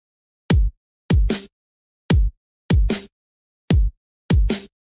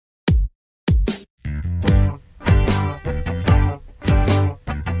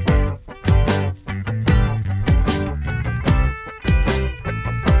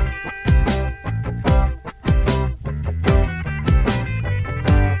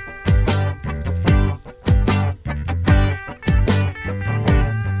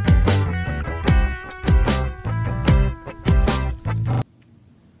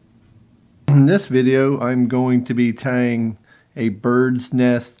In this video, I'm going to be tying a bird's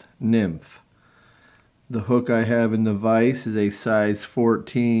nest nymph. The hook I have in the vise is a size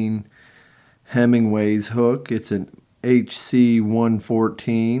 14 Hemingway's hook. It's an HC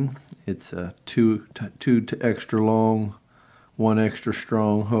 114. It's a two extra long, one extra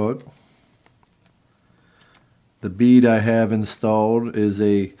strong hook. The bead I have installed is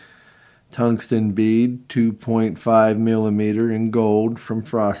a tungsten bead, 2.5 millimeter in gold from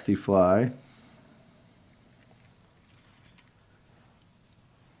Frosty Fly.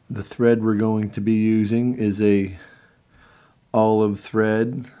 The thread we're going to be using is a olive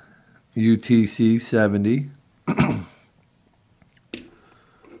thread, UTC 70.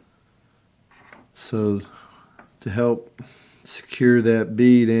 So to help secure that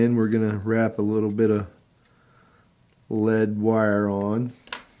bead in, we're going to wrap a little bit of lead wire on.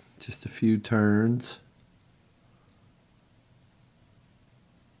 Just a few turns.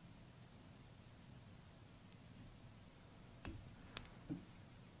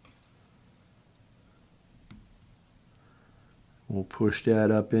 We'll push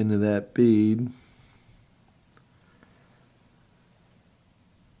that up into that bead.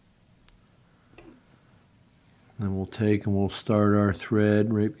 Then we'll take and we'll start our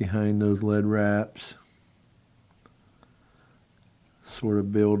thread right behind those lead wraps. Sort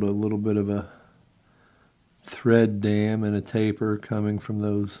of build a little bit of a thread dam and a taper coming from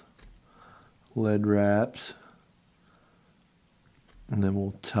those lead wraps. And then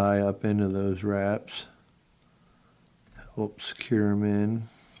we'll tie up into those wraps. Help secure them in.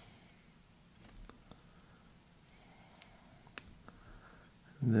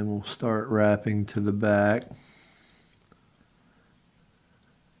 And then we'll start wrapping to the back.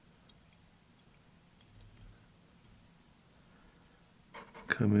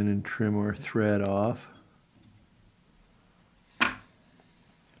 Come in and trim our thread off.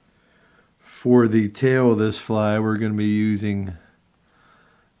 For the tail of this fly, we're going to be using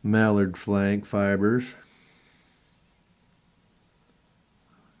mallard flank fibers.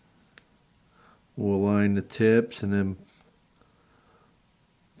 We'll line the tips and then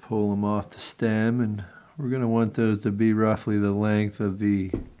pull them off the stem, and we're going to want those to be roughly the length of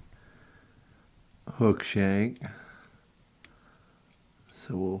the hook shank.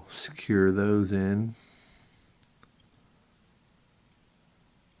 So we'll secure those in.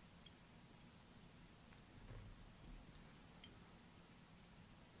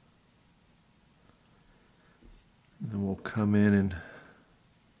 And then we'll come in and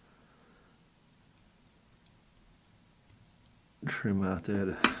trim out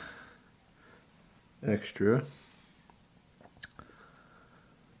that extra.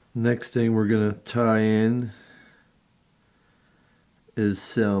 Next thing we're going to tie in is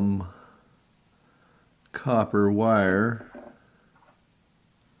some copper wire.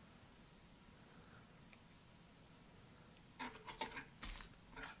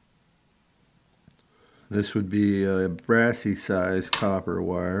 This would be a brassy size copper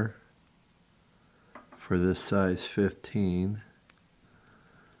wire for this size 15.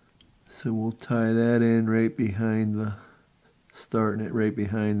 So we'll tie that in right behind the, starting it right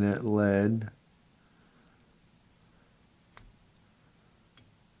behind that lead.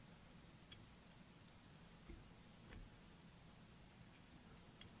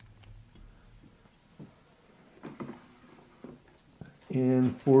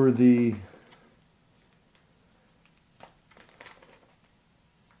 And for the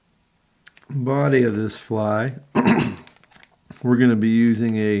body of this fly, we're going to be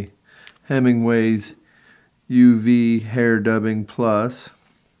using a Hemingway's UV Hair Dubbing Plus.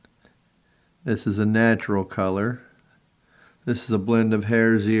 This is a natural color. This is a blend of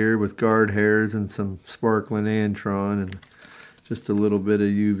hare's ear with guard hairs and some sparkling antron and just a little bit of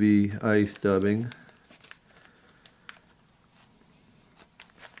UV ice dubbing.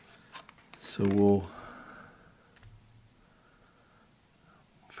 So we'll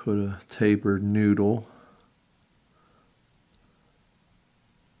put a tapered noodle.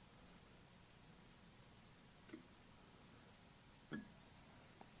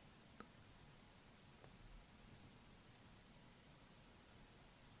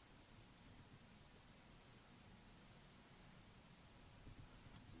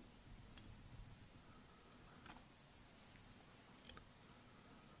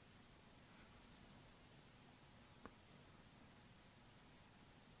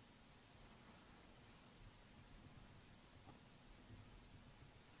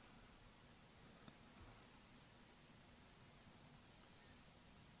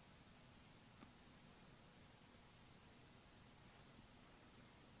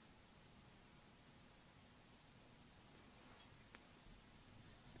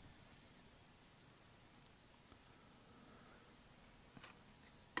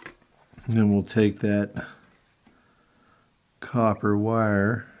 And then we'll take that copper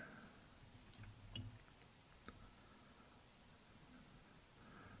wire,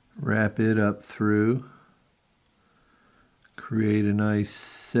 wrap it up through, create a nice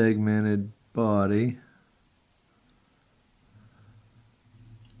segmented body.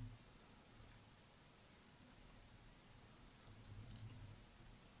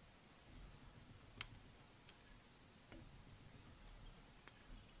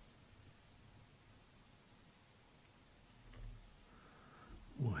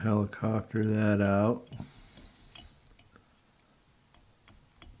 We'll helicopter that out.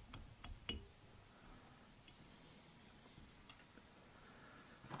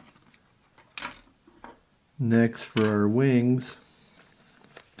 Next, for our wings,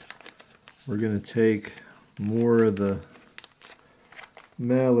 we're going to take more of the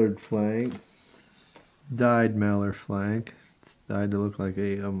mallard flank, dyed mallard flank. It's dyed to look like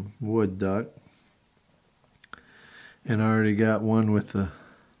a wood duck. And I already got one with the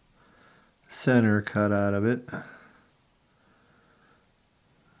center cut out of it.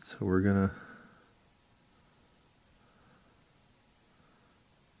 So we're going to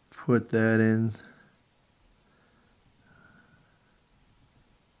put that in,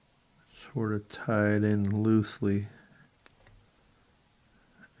 sort of tie it in loosely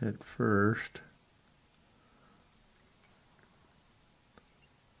at first.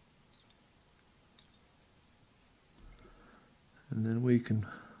 And then we can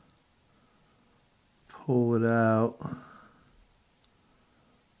pull it out.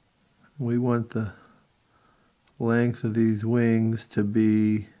 We want the length of these wings to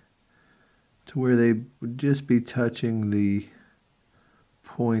be to where they would just be touching the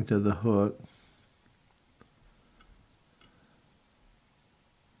point of the hook.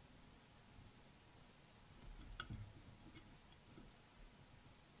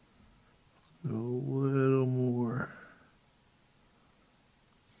 A little more.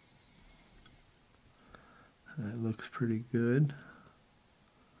 That looks pretty good.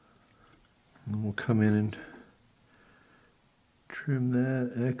 And we'll come in and trim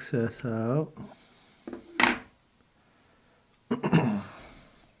that excess out. And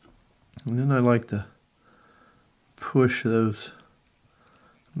then I like to push those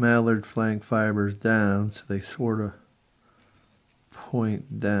mallard flank fibers down so they sort of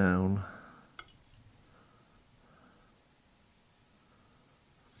point down.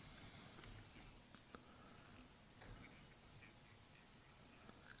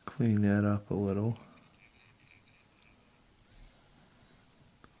 Clean that up a little.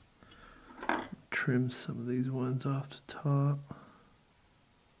 Trim some of these ones off the top.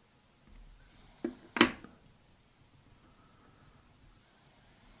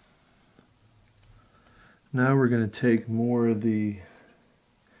 Now we're going to take more of the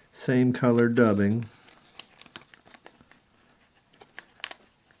same color dubbing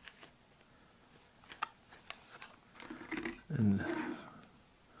and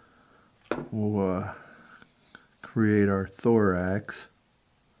we'll create our thorax.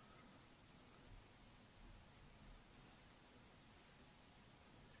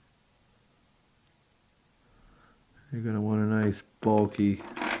 You're going to want a nice bulky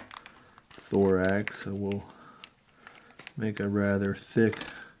thorax, so we'll make a rather thick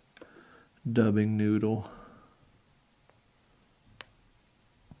dubbing noodle.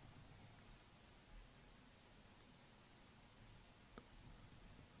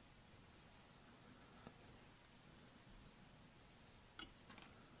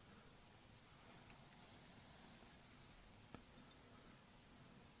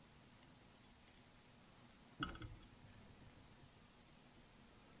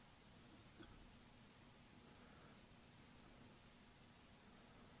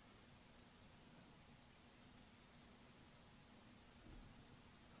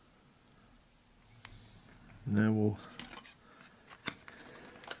 Now we'll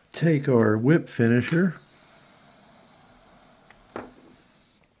take our whip finisher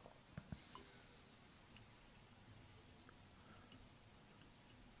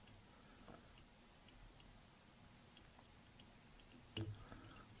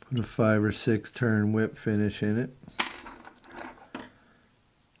put a 5 or 6 turn whip finish in it,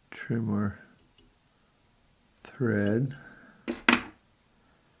 trim our thread.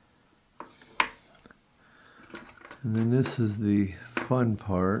 And then this is the fun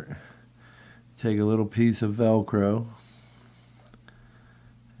part. Take a little piece of Velcro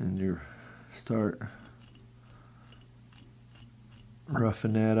and you start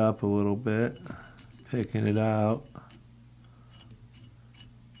roughing that up a little bit, picking it out.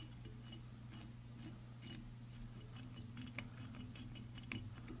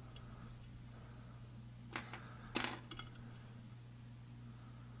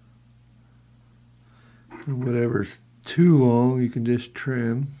 And whatever's too long, you can just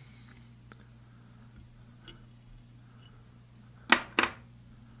trim.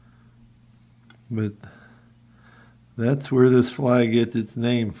 But that's where this fly gets its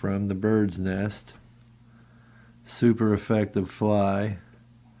name from, the bird's nest. Super effective fly.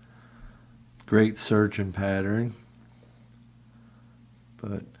 Great searching pattern.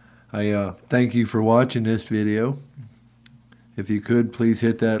 But I thank you for watching this video. If you could, please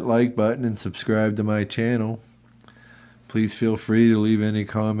hit that like button and subscribe to my channel. Please feel free to leave any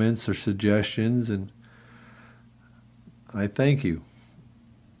comments or suggestions, and I thank you.